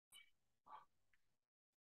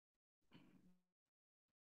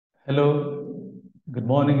Hello, good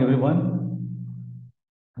morning, everyone.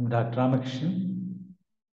 I'm Dr. Ramakrishnan.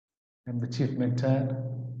 I'm the Chief Mentor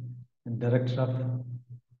and Director of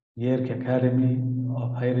ARK Academy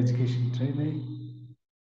of Higher Education Training,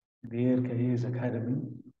 the ARK IAS Academy.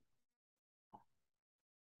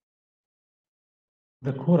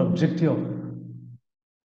 The core objective of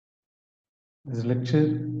this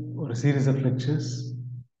lecture or a series of lectures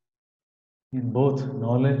in both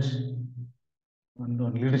knowledge and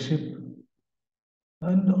on leadership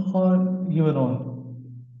and on even on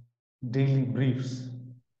daily briefs.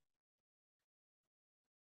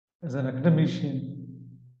 As an academician,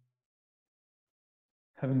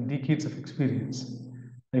 having decades of experience,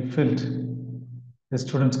 I felt the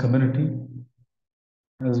students' community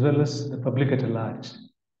as well as the public at large.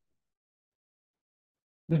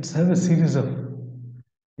 Let's have a series of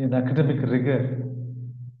in academic rigor,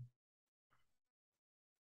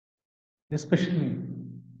 especially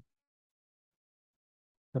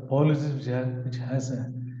the policies which has a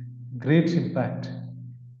great impact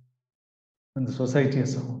on the society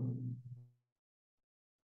as a whole.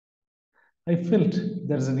 I felt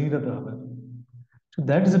there is a need of the hour. So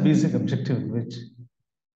that is the basic objective which,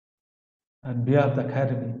 on behalf of the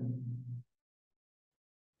academy,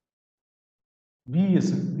 we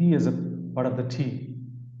as a part of the team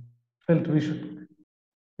felt we should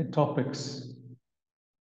get topics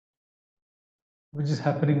which is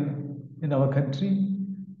happening in our country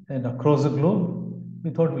and across the globe. We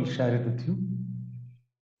thought we'll share it with you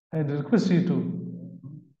and request you to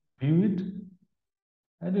view it.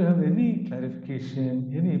 And you have any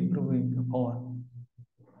clarification, any improving upon,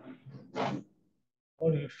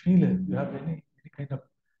 or you feel you have any kind of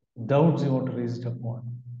doubts you want to raise it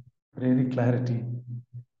upon, or any clarity,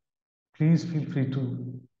 please feel free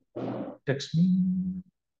to text me,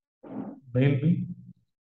 mail me.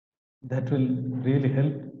 That will really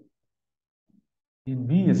help in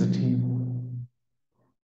me as a team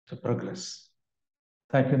to progress.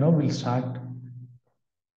 Thank you. Now we'll start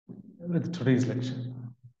with today's lecture.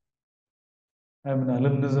 I'm an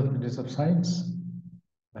alumnus of Institute of Science,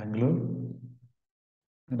 Bangalore,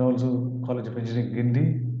 and also College of Engineering,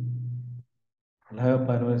 Guindy,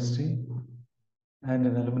 Lahore University, and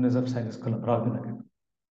an alumnus of Science School of Raghunagar.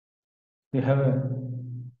 We have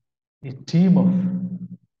a team of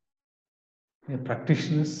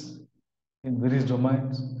practitioners in various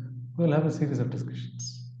domains who will have a series of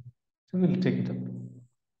discussions. So we'll take it up.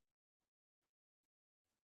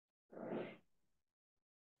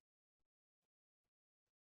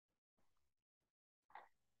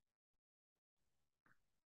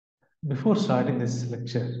 Before starting this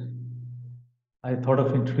lecture, I thought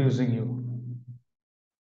of introducing you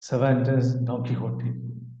Cervantes' Don Quixote,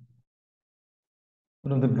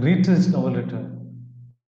 one of the greatest novel writer.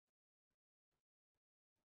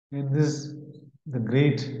 In this, the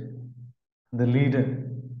great, the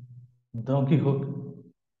leader, Don Quixote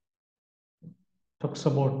talks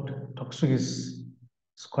to his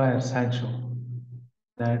squire Sancho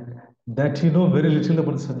that he know very little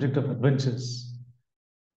about the subject of adventures.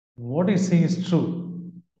 What he says is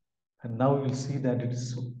true, and now you'll see that it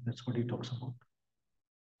is so. That's what he talks about.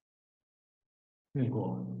 We'll go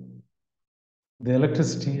on. The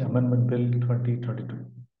Electricity Amendment Bill 2022.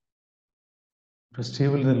 It was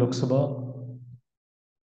tabled in the Lok Sabha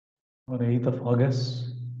on 8th of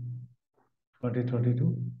August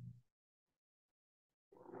 2022.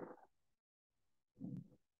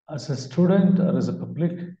 As a student or as a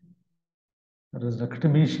public or as an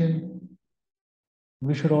academician,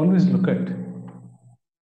 we should always look at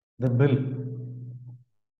the bill,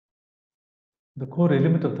 the core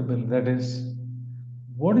element of the bill, that is,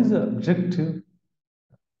 what is the objective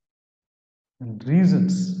and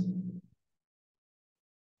reasons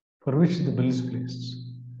for which the bill is placed.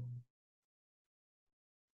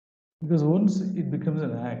 Because once it becomes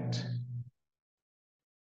an act,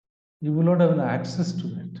 you will not have an access to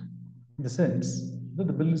it, in the sense that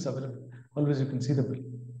the bill is available. Always you can see the bill.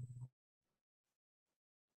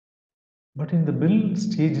 But in the bill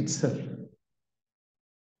stage itself,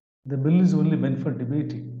 the bill is only meant for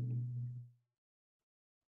debating.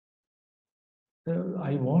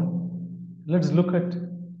 Let's look at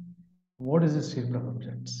what is the statement of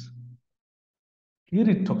objects. Here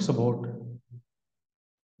it talks about,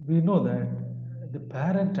 we know that the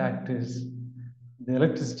parent act is the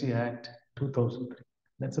Electricity Act 2003.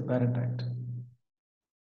 That's a parent act.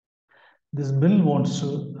 This bill wants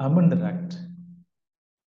to amend that act.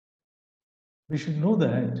 We should know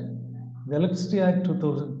that the Electricity Act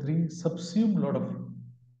 2003 subsumed a lot of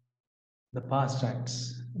the past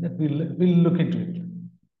acts. That we'll look into it.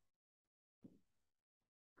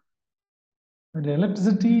 And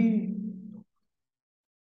electricity,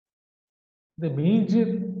 the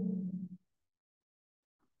major,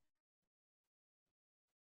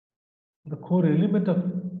 the core element of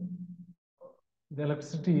the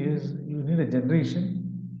electricity is you need a generation.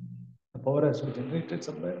 The power has to be generated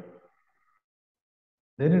somewhere.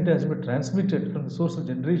 Then it has to be transmitted from the source of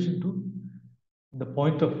generation to the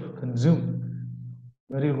point of consume,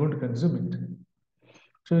 where you're going to consume it.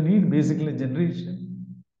 So you need basically generation.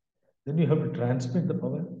 Then you have to transmit the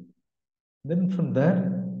power. Then from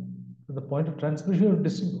there, to the point of transmission, you have to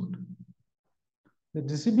distribute. The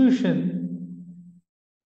distribution,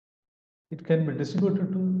 it can be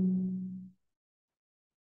distributed to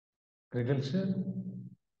agriculture,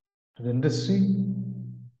 to the industry,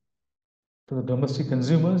 to the domestic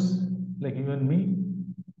consumers like you and me,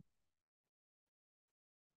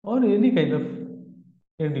 or any kind of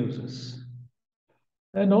end users.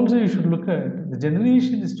 And also you should look at the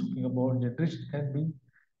generation is talking about generation can be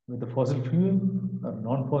with the fossil fuel or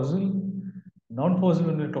non-fossil. Non-fossil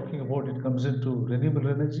when we're talking about it comes into renewable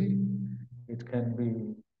energy. It can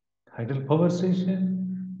be hydel power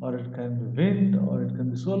station, or it can be wind, or it can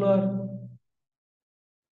be solar.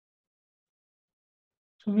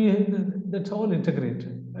 So that's all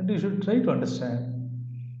integrated, and you should try to understand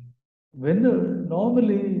when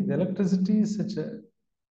normally the electricity is such a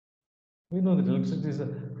we know that electricity is a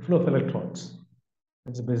flow of electrons.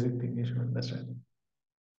 That's a basic thing you should understand.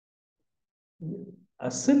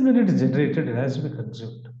 As and when it is generated, it has to be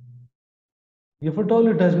consumed. If at all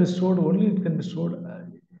it has been stored, only it can be stored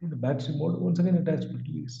in the battery mode. Once again, it has to be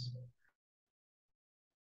released.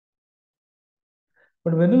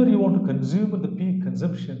 But whenever you want to consume at the peak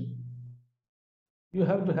consumption, you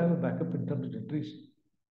have to have a backup in terms of generation.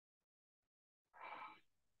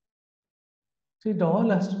 So it all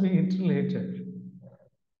has to be interrelated.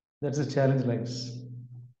 That's the challenge lies.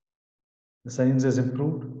 The science has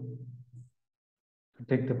improved to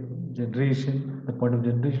take the generation, the point of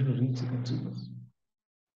generation to reach the consumers.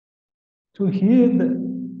 So here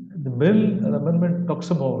the bill or amendment talks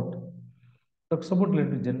about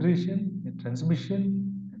like generation,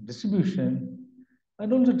 transmission, distribution,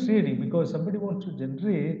 and also trading. Because somebody wants to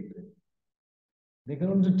generate, they can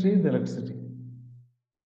also trade the electricity.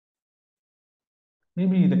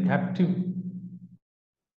 Maybe the captive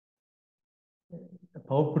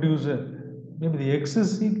power producer, maybe the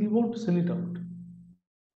excess he wants to sell it out.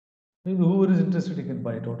 Maybe whoever is interested, he can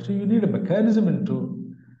buy it out. So you need a mechanism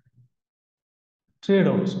into trade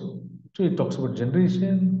also. So it talks about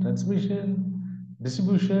generation, transmission,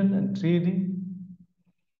 distribution, and trading,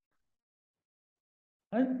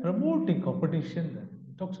 and promoting competition. Then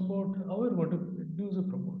it talks about how we're going to induce a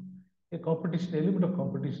promote a competition element of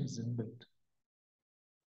competition is inbuilt,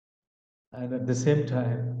 and at the same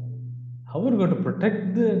time, how we're going to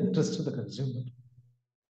protect the interest of the consumer.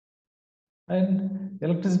 And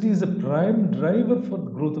electricity is a prime driver for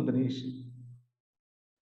the growth of the nation.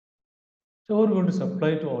 So we're going to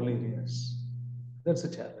supply to all areas. That's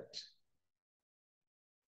a challenge.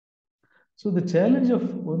 So the challenge of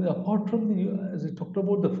apart from the as I talked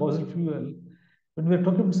about the fossil fuel, when we're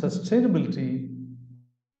talking about sustainability,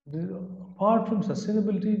 apart from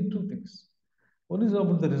sustainability, two things. One is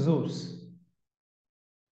about the resource,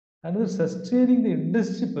 another sustaining the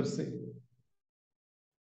industry per se.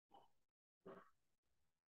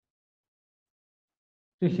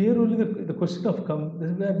 So here only the question of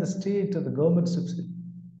this is where the state or the government steps in.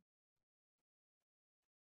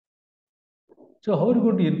 So how are you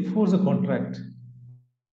going to enforce a contract?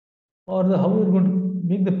 Or how are you going to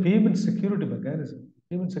make the payment security mechanism?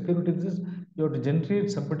 Payment security is you have to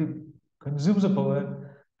generate, somebody consumes the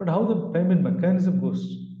power, but how the payment mechanism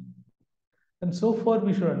goes. And so far,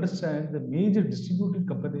 we should understand the major distributing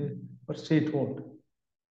company are state owned.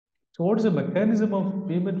 So, what is the mechanism of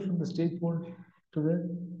payment from the state owned to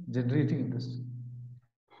the generating industry?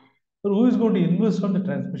 Or who is going to invest on the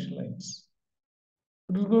transmission lines?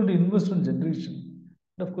 Who is going to invest on generation?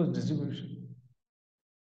 And of course, distribution.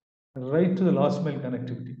 Right to the last mile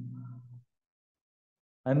connectivity.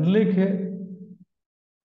 Unlike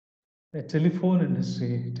a telephone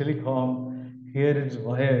industry, telecom, here it's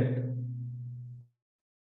wired.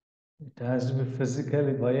 It has to be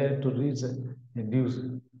physically wired to reach the end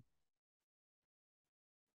user.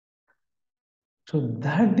 So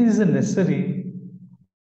that is a necessary,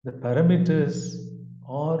 the parameters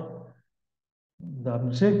or the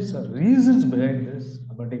objects or reasons behind this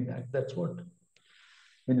amending act. That's what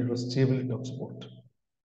when it was stable it talks about.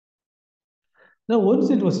 Now once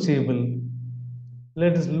it was stable,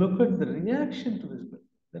 let us look at the reaction to this bill.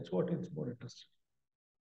 That's what it's more interesting.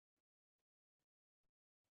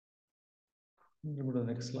 Go to the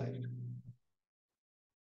next slide.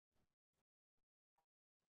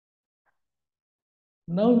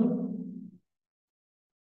 Now,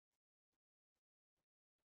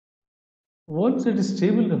 once it is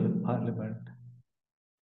tabled in the parliament,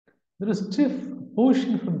 there is stiff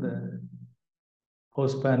opposition from the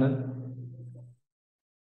House panel,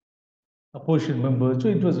 opposition members. So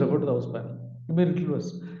it was referred to the House panel. Immediately it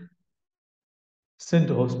was sent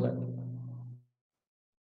to House panel.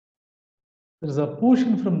 There is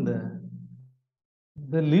opposition from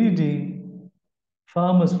the leading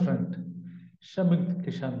farmers' front, Shamik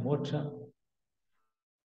Kishan Morcha,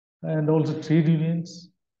 and also trade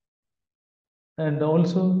unions, and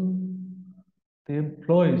also the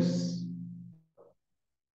employees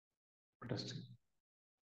protesting.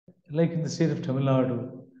 Like in the state of Tamil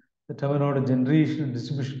Nadu, the Tamil Nadu Generation and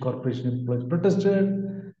Distribution Corporation employees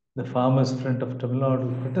protested, the farmers' front of Tamil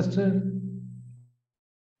Nadu protested.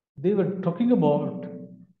 They were talking about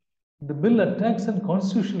the bill attacks on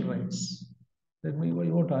constitutional rights. Let me, I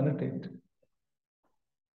want to annotate.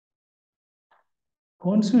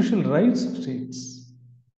 Constitutional rights of states.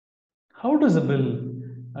 How does a bill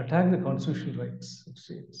attack the constitutional rights of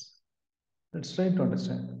states? Let's try to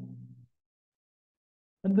understand.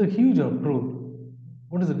 And the huge uproar.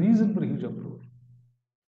 What is the reason for a huge uproar?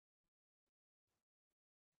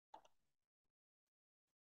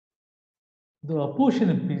 The opposition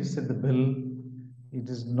MPs said the bill, it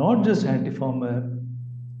is not just anti-farmer,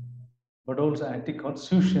 but also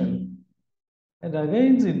anti-constitutional and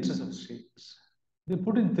against the interests of states. They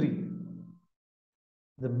put in three.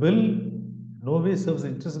 The bill no way serves the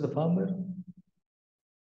interests of the farmer,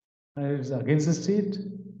 and it is against the state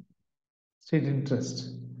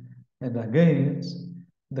interest, and against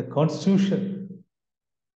the constitution.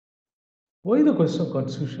 Why the question of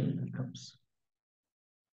constitution comes?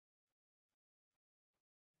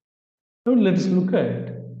 Now let us look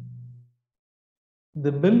at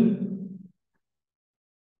the bill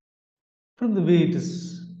from the way it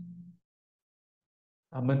is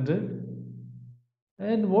amended,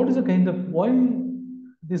 and what is the kind of, why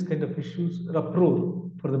these kind of issues uproar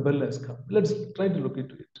for the bill has come. Let's try to look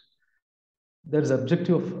into it. That is the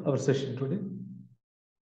objective of our session today,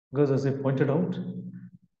 because as I pointed out,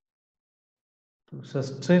 to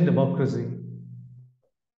sustain democracy,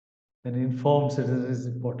 an informed citizen is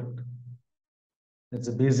important. That's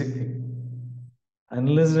a basic thing.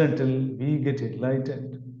 Unless and until we get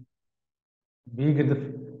enlightened, we get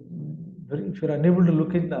if you're unable to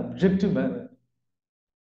look in an objective manner,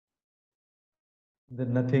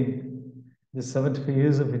 then nothing, the 75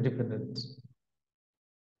 years of independence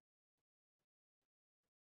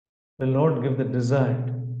will not give the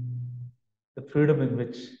desired, the freedom in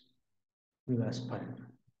which we aspire.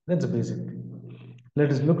 That's a basic thing.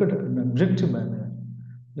 Let us look at an objective manner.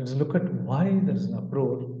 Let us look at why there is an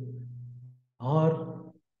uproar,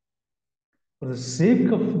 or for the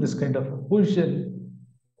sake of this kind of opposition,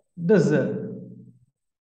 does the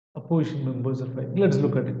opposition members are fighting? Let's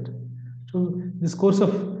look at it. So this course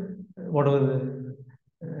of whatever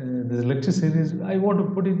this lecture series, I want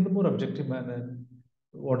to put it in a more objective manner.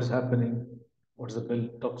 What is happening? What is the bill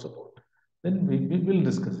talks about? Then we will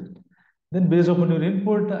discuss it. Then based upon your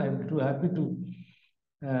input, I'm too happy to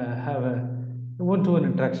have a one-to-one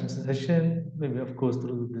interaction session. Maybe of course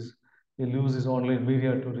through this, we'll use this online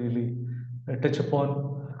media to really touch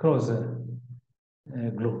upon across the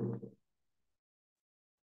globe.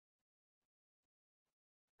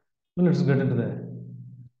 Well, let's get into the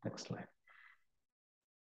next slide.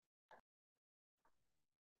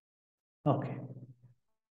 Okay.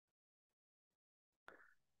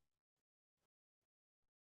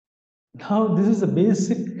 Now, this is a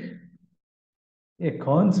basic a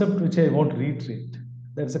concept which I want to reiterate.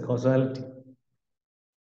 That's a causality.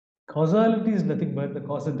 Causality is nothing but the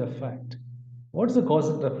cause and effect. What's the cause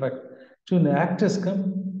and effect? So an act has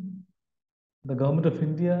come, the government of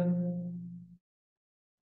India,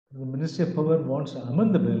 the Ministry of Power wants to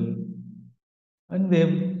amend the bill, and they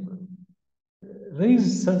have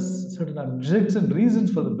raised certain objects and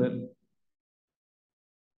reasons for the bill.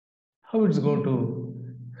 How it's going to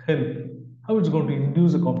help, how it's going to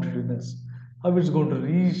induce a competitiveness, how it's going to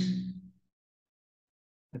reach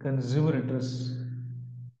the consumer interest.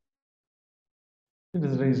 It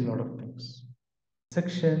has raised a lot of things.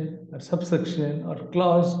 Section or subsection or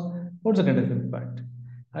clause, what's the kind of impact?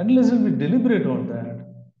 Unless we deliberate on that,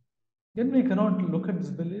 then we cannot look at this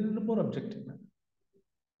bill in a more objective manner.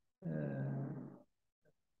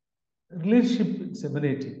 Relationship is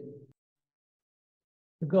emanating.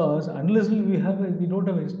 Because unless we don't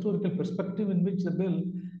have a historical perspective in which the bill,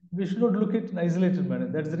 we should not look at it in isolated manner.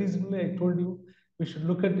 That's the reason why I told you we should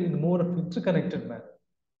look at it in more of interconnected manner.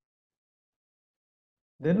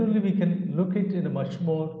 Then only we can look at it in a much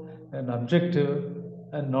more an objective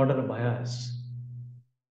and not on a bias.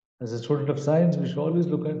 As a student of science, we should always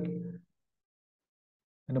look at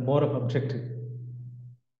in a more of objective,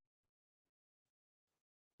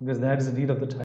 because that is the need of the time.